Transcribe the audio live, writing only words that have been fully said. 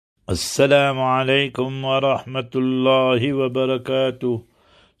Assalamu alaikum wa rahmatullahi wa barakatuh.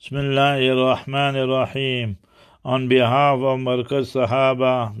 Bismillahir Rahmanir Rahim. On behalf of Markaz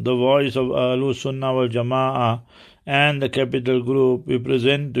Sahaba, the voice of Ahlus Sunnah wal Jama'ah, and the Capital Group, we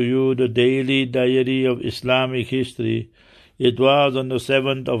present to you the daily diary of Islamic history. It was on the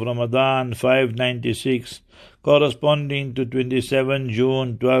 7th of Ramadan, 596, corresponding to 27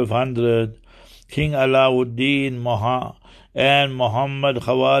 June 1200, King Alauddin and Muhammad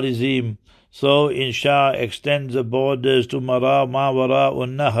Khawarizm, so Insha extends the borders to Mawara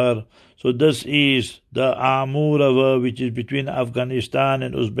un-Nahar. So this is the Amur River, which is between Afghanistan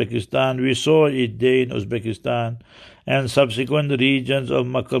and Uzbekistan. We saw it there in Uzbekistan, and subsequent regions of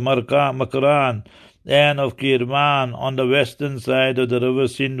Makran and of Kirman on the western side of the river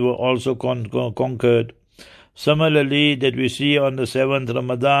Sindh were also conquered. Similarly, that we see on the 7th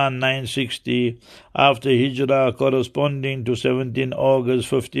Ramadan 960 after Hijrah, corresponding to 17 August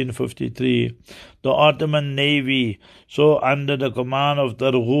 1553, the Ottoman Navy, so under the command of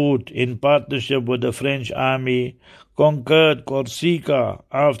Targhut in partnership with the French army, conquered Corsica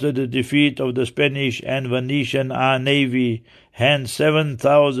after the defeat of the Spanish and Venetian navy. Hence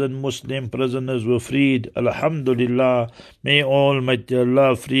 7,000 Muslim prisoners were freed. Alhamdulillah, may Almighty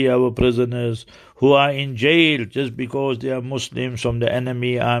Allah free our prisoners who are in jail just because they are Muslims from the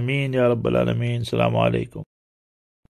enemy. Ameen Ya Rabbal Alameen. Assalamu alaikum.